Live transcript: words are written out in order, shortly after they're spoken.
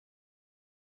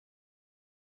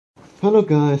Hello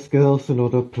guys, girls and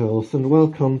other pals, and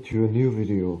welcome to a new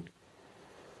video.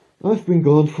 I've been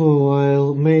gone for a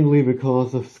while, mainly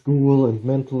because of school and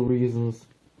mental reasons.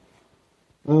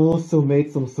 I also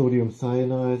made some sodium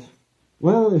cyanide.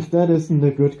 Well, if that isn't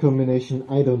a good combination,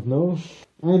 I don't know.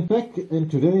 I'm back, and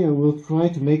today I will try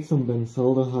to make some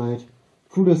benzaldehyde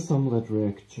through the sommelet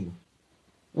reaction.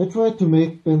 I tried to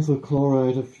make benzyl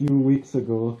chloride a few weeks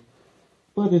ago,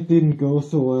 but it didn't go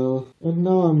so well, and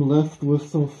now I'm left with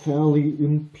some fairly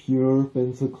impure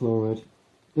benzyl chloride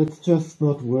that's just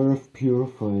not worth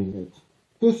purifying it.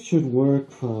 This should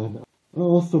work fine. I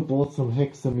also bought some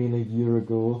hexamine a year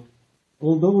ago.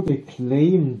 Although they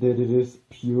claim that it is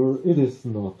pure, it is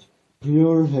not.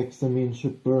 Pure hexamine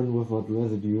should burn without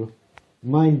residue.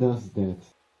 Mine does that.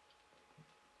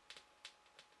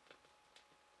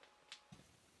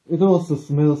 It also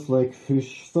smells like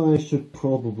fish, so I should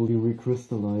probably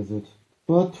recrystallize it.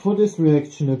 But for this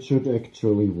reaction it should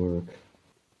actually work.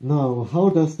 Now,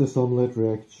 how does the sommelet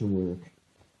reaction work?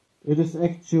 It is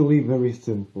actually very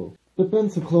simple. The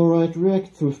benzyl chloride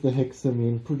reacts with the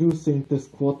hexamine, producing this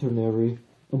quaternary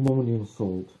ammonium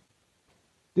salt.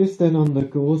 This then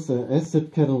undergoes an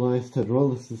acid-catalyzed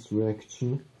hydrolysis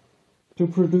reaction to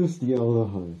produce the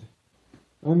aldehyde.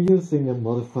 I'm using a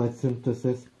modified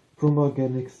synthesis from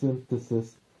Organic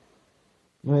Synthesis,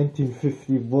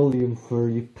 1950, volume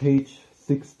 30, page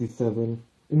 67,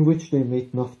 in which they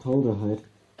made naphthaldehyde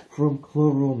from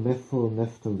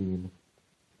chloromethylnaphthalene.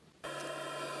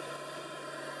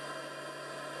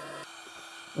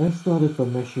 I started by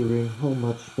measuring how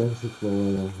much benzyl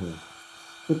chloride I had.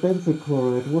 The benzyl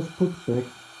chloride was put back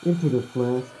into the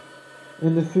flask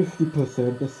and a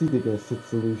 50% acetic acid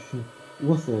solution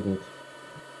was added.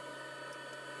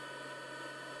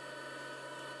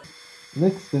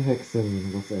 Next, the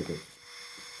hexamine was added.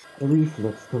 A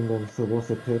reflux condenser was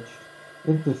attached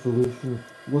and the solution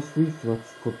was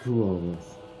refluxed for 2 hours.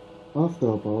 After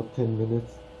about 10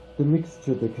 minutes, the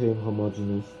mixture became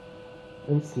homogeneous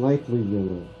and slightly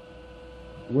yellow.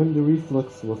 When the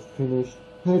reflux was finished,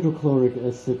 hydrochloric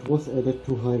acid was added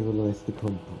to hydrolyze the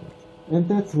compound. And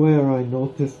that's where I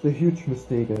noticed the huge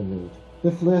mistake I made.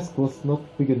 The flask was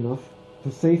not big enough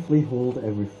to safely hold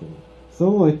everything.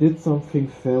 So I did something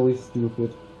fairly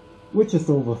stupid, which is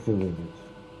overfilling it.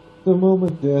 The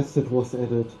moment the acid was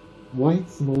added, white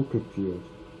smoke appeared.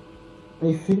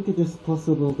 I think it is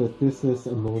possible that this is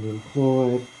ammonium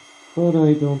chloride, but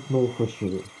I don't know for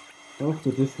sure.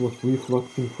 After this was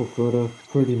refluxing for further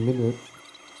 30 minutes,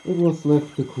 it was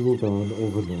left to cool down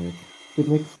overnight. The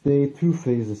next day 2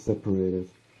 phases separated,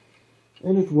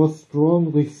 and it was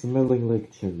strongly smelling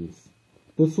like cherries.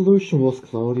 The solution was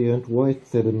cloudy and white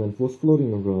sediment was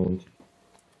floating around.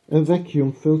 A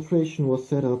vacuum filtration was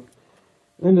set up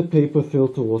and a paper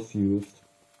filter was used.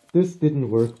 This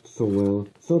didn't work so well,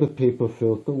 so the paper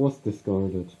filter was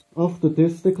discarded. After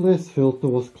this, the glass filter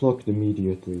was clogged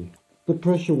immediately. The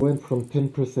pressure went from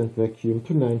 10% vacuum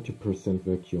to 90%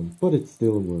 vacuum, but it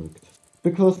still worked.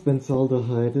 Because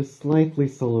benzaldehyde is slightly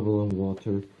soluble in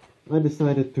water, I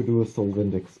decided to do a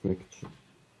solvent extraction.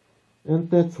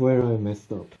 And that's where I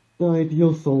messed up. The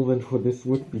ideal solvent for this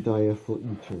would be diethyl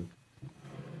ether.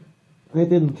 I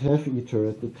didn't have ether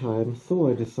at the time, so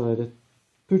I decided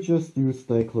to just use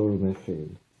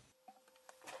dichloromethane.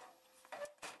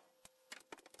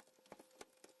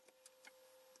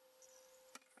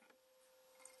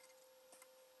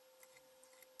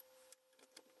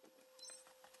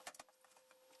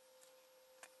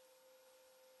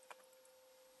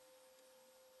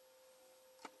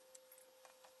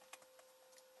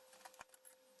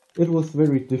 It was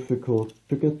very difficult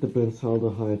to get the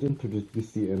benzaldehyde into the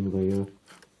DCM layer,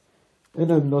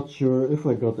 and I'm not sure if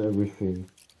I got everything.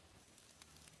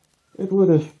 It would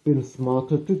have been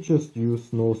smarter to just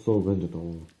use no solvent at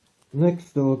all.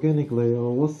 Next, the organic layer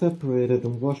was separated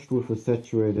and washed with a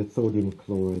saturated sodium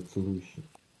chloride solution.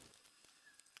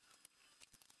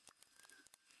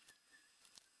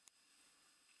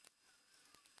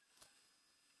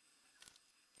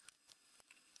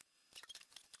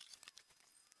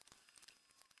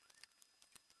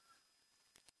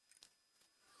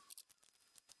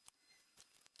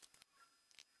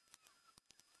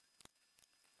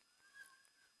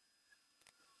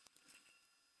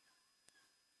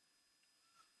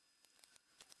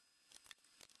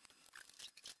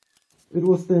 It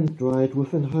was then dried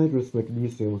with anhydrous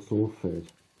magnesium sulfate.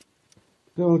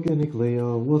 The organic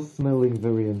layer was smelling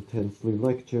very intensely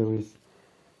like cherries,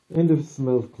 and if it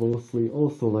smelled closely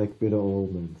also like bitter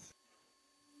almonds.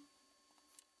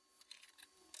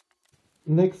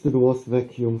 Next it was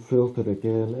vacuum filtered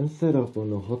again and set up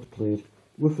on a hot plate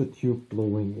with a tube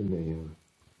blowing in air.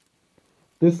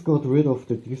 This got rid of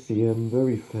the DCM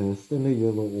very fast and the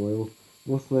yellow oil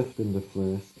was left in the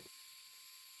flask.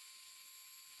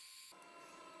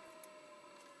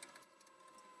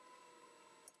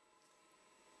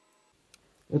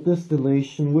 A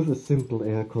distillation with a simple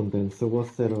air condenser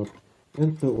was set up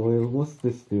and the oil was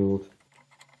distilled.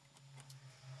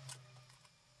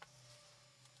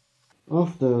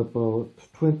 After about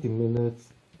 20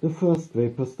 minutes, the first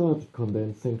vapor started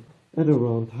condensing at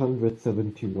around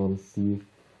 171 C,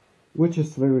 which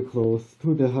is very close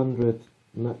to the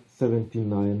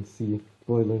 179 C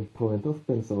boiling point of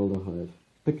benzaldehyde.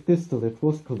 The distillate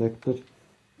was collected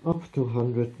up to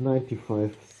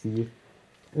 195 C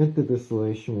and the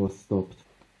distillation was stopped.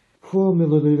 4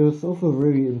 milliliters of a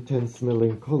very intense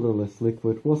smelling colorless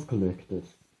liquid was collected.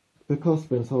 Because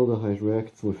benzaldehyde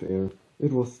reacts with air,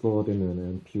 it was stored in an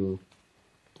ampule.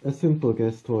 A simple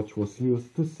gas torch was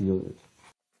used to seal it.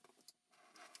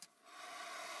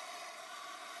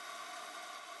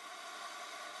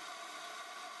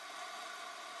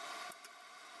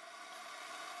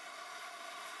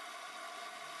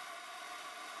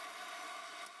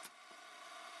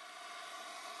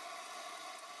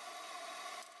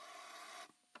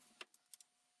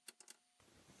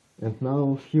 And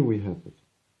now here we have it.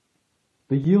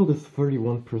 The yield is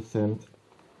 31%,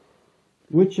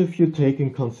 which if you take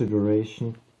in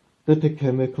consideration that the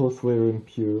chemicals were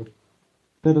impure,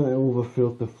 that I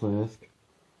overfilled the flask,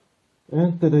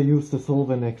 and that I used a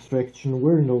solvent extraction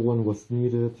where no one was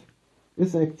needed,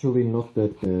 is actually not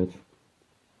that bad.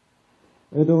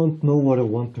 I don't know what I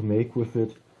want to make with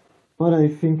it, but I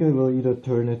think I will either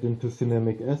turn it into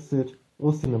cinnamic acid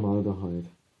or cinnamaldehyde.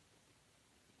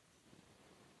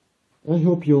 I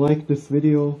hope you liked this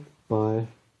video. Bye.